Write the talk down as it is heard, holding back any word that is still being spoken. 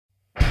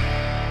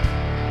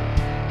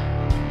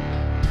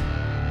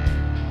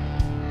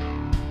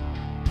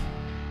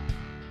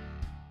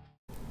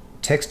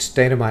Text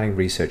data mining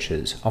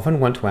researchers often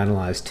want to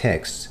analyze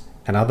texts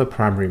and other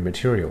primary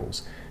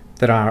materials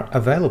that are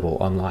available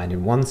online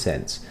in one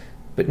sense,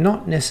 but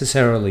not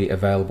necessarily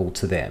available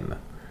to them,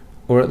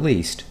 or at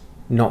least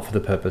not for the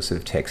purpose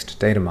of text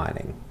data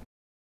mining.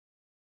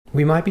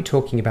 We might be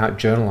talking about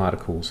journal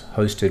articles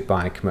hosted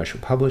by commercial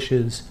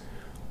publishers,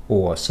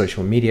 or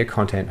social media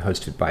content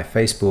hosted by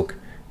Facebook,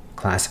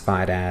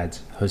 classified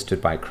ads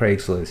hosted by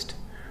Craigslist,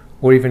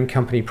 or even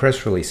company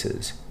press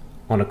releases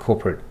on a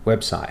corporate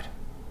website.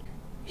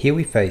 Here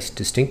we face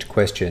distinct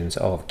questions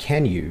of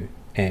can you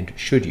and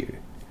should you?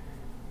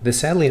 The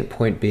salient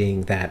point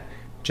being that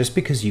just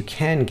because you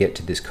can get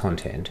to this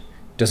content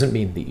doesn't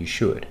mean that you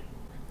should.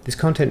 This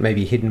content may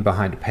be hidden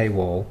behind a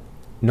paywall,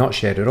 not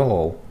shared at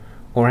all,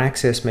 or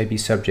access may be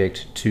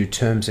subject to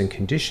terms and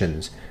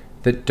conditions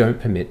that don't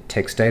permit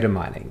text data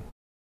mining.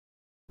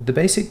 The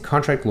basic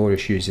contract law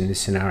issues in this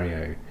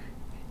scenario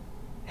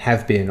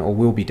have been or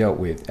will be dealt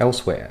with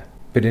elsewhere,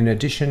 but in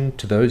addition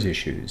to those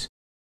issues,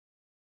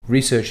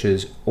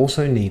 researchers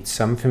also need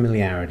some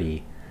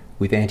familiarity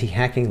with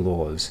anti-hacking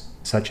laws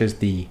such as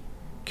the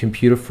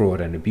Computer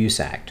Fraud and Abuse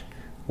Act,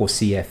 or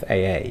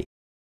CFAA.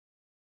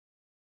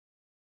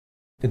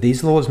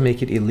 These laws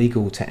make it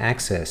illegal to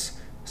access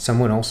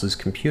someone else's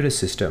computer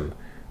system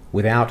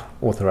without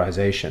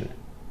authorization.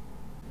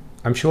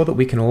 I'm sure that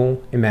we can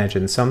all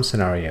imagine some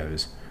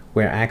scenarios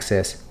where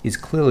access is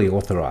clearly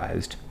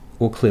authorized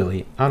or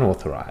clearly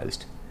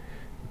unauthorized,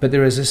 but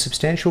there is a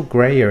substantial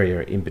gray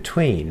area in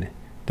between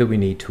that we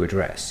need to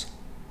address.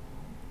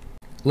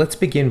 Let's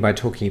begin by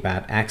talking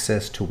about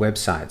access to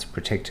websites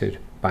protected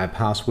by a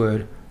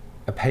password,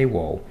 a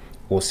paywall,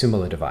 or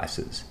similar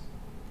devices.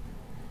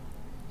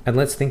 And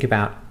let's think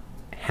about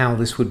how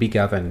this would be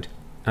governed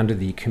under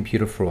the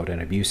Computer Fraud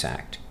and Abuse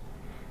Act.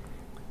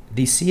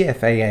 The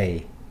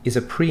CFAA is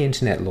a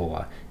pre-internet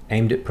law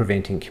aimed at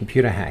preventing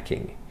computer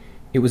hacking.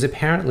 It was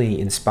apparently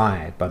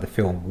inspired by the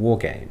film War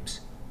Games.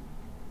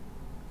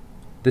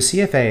 The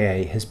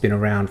CFAA has been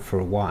around for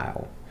a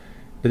while,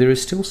 but there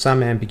is still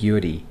some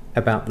ambiguity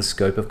about the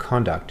scope of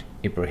conduct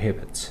it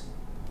prohibits.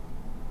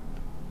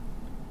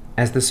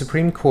 As the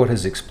Supreme Court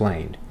has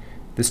explained,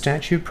 the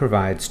statute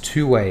provides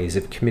two ways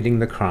of committing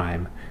the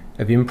crime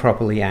of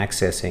improperly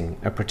accessing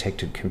a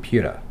protected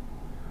computer.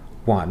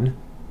 1.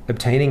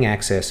 Obtaining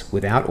access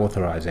without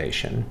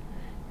authorization,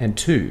 and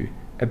 2.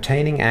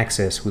 Obtaining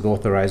access with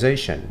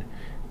authorization,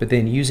 but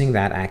then using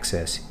that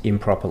access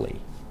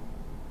improperly.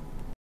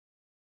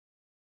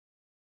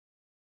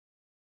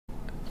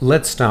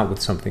 Let's start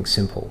with something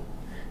simple.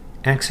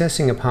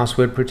 Accessing a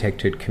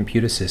password-protected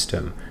computer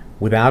system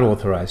without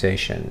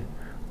authorization,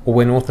 or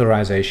when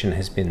authorization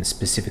has been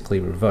specifically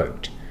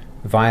revoked,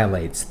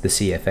 violates the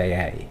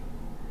CFAA.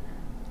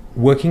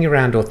 Working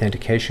around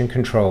authentication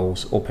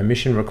controls or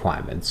permission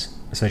requirements,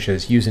 such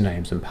as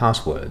usernames and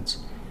passwords,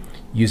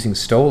 using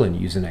stolen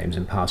usernames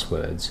and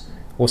passwords,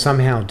 or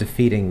somehow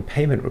defeating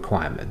payment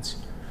requirements,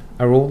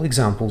 are all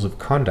examples of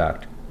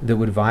conduct that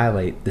would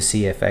violate the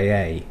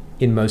CFAA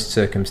in most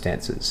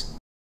circumstances.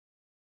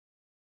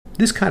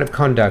 This kind of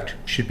conduct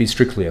should be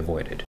strictly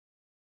avoided.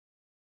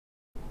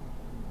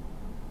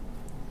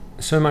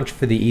 So much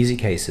for the easy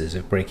cases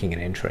of breaking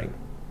and entering.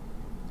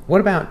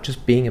 What about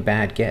just being a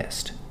bad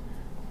guest?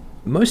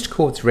 Most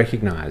courts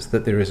recognize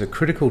that there is a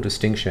critical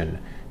distinction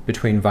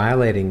between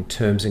violating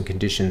terms and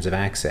conditions of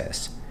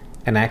access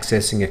and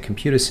accessing a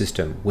computer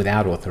system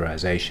without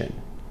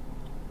authorization.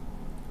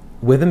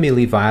 Whether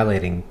merely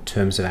violating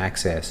terms of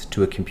access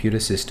to a computer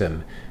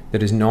system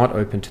that is not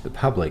open to the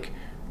public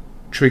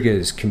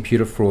triggers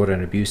Computer Fraud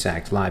and Abuse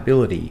Act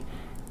liability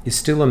is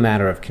still a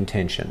matter of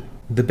contention.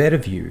 The better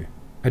view,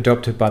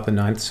 adopted by the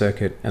Ninth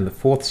Circuit and the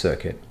Fourth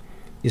Circuit,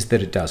 is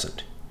that it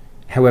doesn't.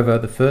 However,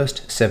 the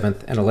First,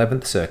 Seventh, and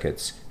 11th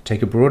Circuits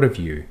take a broader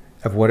view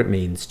of what it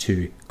means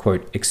to,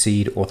 quote,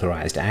 exceed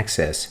authorized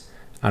access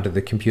under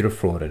the Computer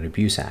Fraud and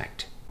Abuse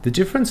Act. The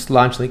difference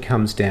largely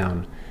comes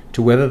down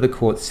to whether the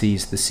court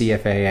sees the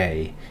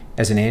CFAA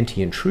as an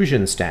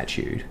anti-intrusion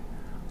statute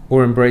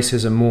or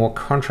embraces a more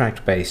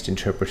contract-based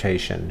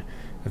interpretation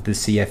of the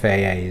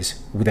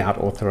CFAA's without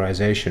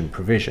authorization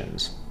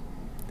provisions.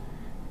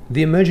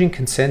 The emerging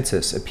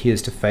consensus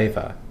appears to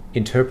favor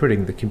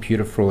interpreting the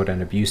Computer Fraud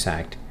and Abuse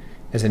Act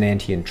as an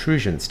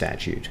anti-intrusion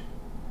statute.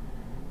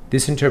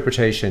 This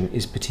interpretation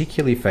is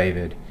particularly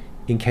favored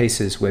in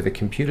cases where the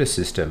computer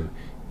system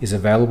is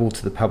available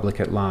to the public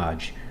at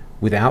large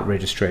without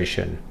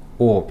registration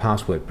or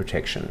password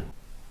protection.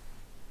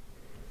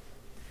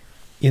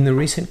 In the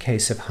recent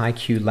case of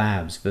HiQ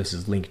Labs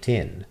versus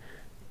LinkedIn,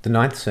 the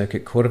Ninth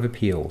Circuit Court of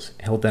Appeals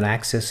held that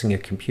accessing a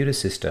computer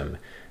system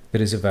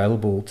that is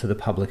available to the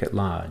public at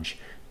large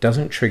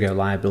doesn't trigger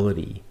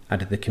liability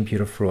under the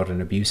Computer Fraud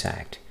and Abuse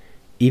Act,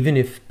 even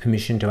if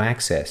permission to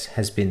access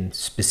has been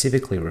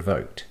specifically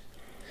revoked.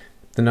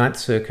 The Ninth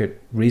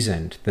Circuit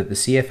reasoned that the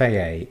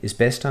CFAA is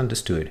best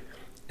understood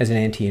as an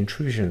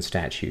anti-intrusion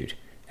statute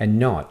and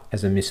not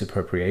as a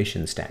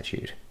misappropriation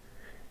statute,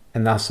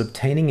 and thus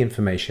obtaining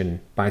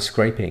information by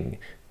scraping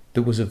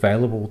that was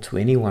available to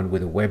anyone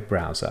with a web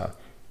browser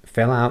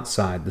fell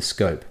outside the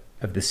scope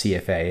of the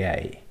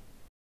CFAA.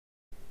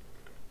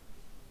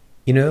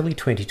 In early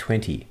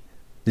 2020,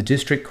 the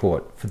District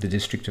Court for the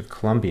District of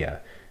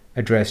Columbia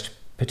addressed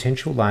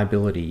potential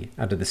liability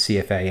under the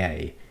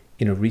CFAA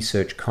in a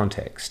research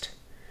context.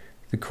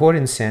 The court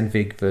in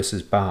Sandvig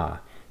v.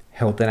 Barr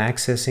held that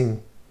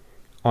accessing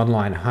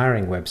online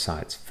hiring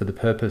websites for the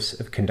purpose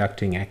of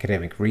conducting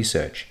academic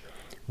research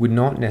would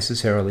not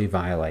necessarily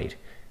violate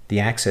the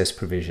access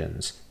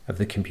provisions of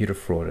the Computer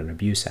Fraud and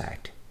Abuse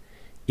Act,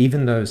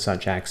 even though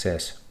such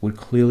access would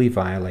clearly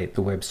violate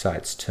the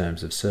website's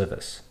terms of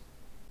service.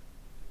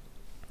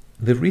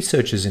 The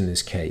researchers in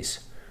this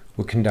case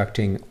were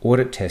conducting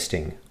audit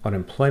testing on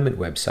employment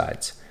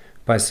websites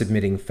by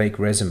submitting fake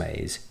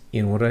resumes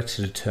in order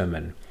to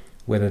determine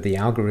whether the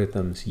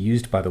algorithms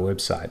used by the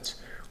websites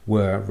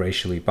were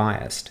racially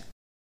biased.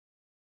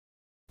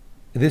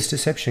 This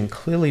deception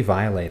clearly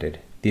violated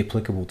the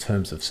applicable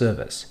terms of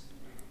service.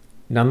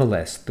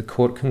 Nonetheless, the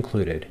court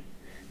concluded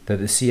that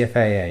the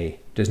CFAA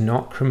does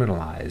not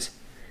criminalize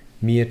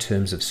mere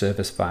terms of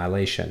service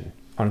violation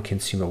on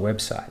consumer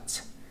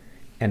websites,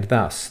 and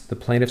thus the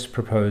plaintiff's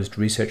proposed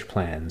research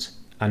plans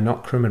are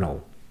not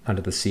criminal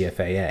under the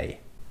CFAA.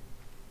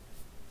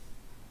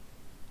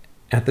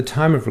 At the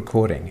time of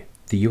recording,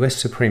 the US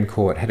Supreme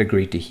Court had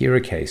agreed to hear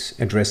a case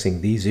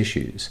addressing these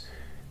issues,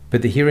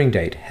 but the hearing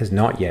date has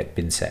not yet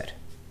been set.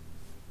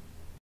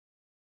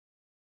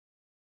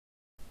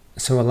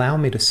 So allow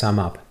me to sum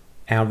up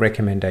our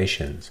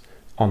recommendations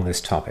on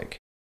this topic.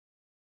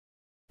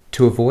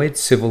 To avoid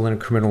civil and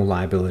criminal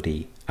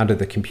liability under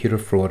the Computer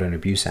Fraud and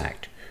Abuse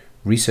Act,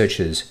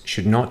 researchers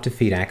should not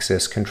defeat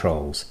access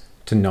controls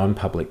to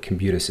non-public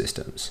computer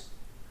systems.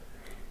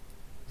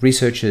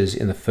 Researchers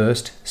in the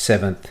 1st,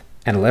 7th,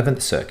 and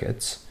 11th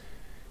Circuits,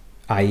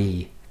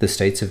 i.e. the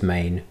states of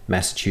Maine,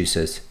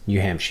 Massachusetts,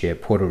 New Hampshire,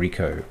 Puerto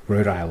Rico,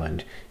 Rhode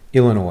Island,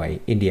 Illinois,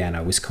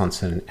 Indiana,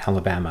 Wisconsin,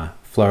 Alabama,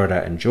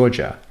 Florida, and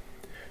Georgia,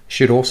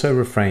 should also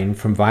refrain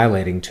from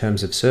violating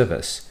terms of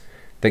service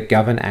that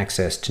govern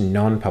access to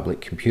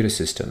non-public computer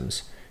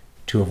systems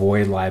to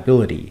avoid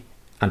liability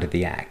under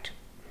the Act.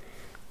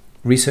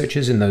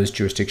 Researchers in those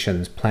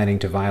jurisdictions planning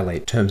to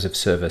violate terms of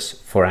service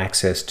for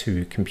access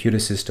to computer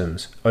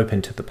systems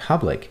open to the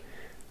public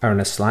are in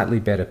a slightly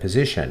better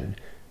position,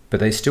 but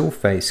they still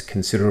face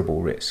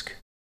considerable risk.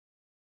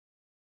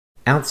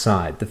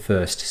 Outside the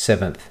 1st,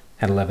 7th,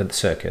 and 11th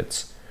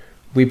Circuits,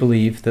 we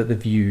believe that the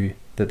view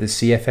that the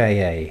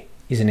CFAA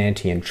is an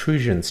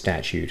anti-intrusion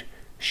statute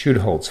should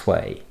hold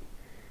sway,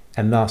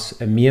 and thus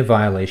a mere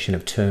violation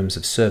of terms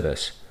of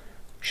service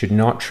should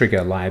not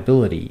trigger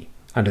liability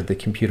under the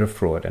Computer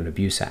Fraud and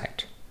Abuse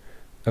Act.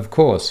 Of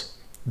course,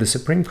 the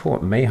Supreme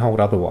Court may hold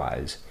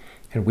otherwise,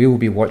 and we will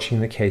be watching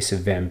the case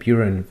of Van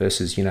Buren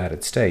versus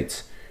United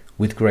States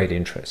with great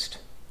interest.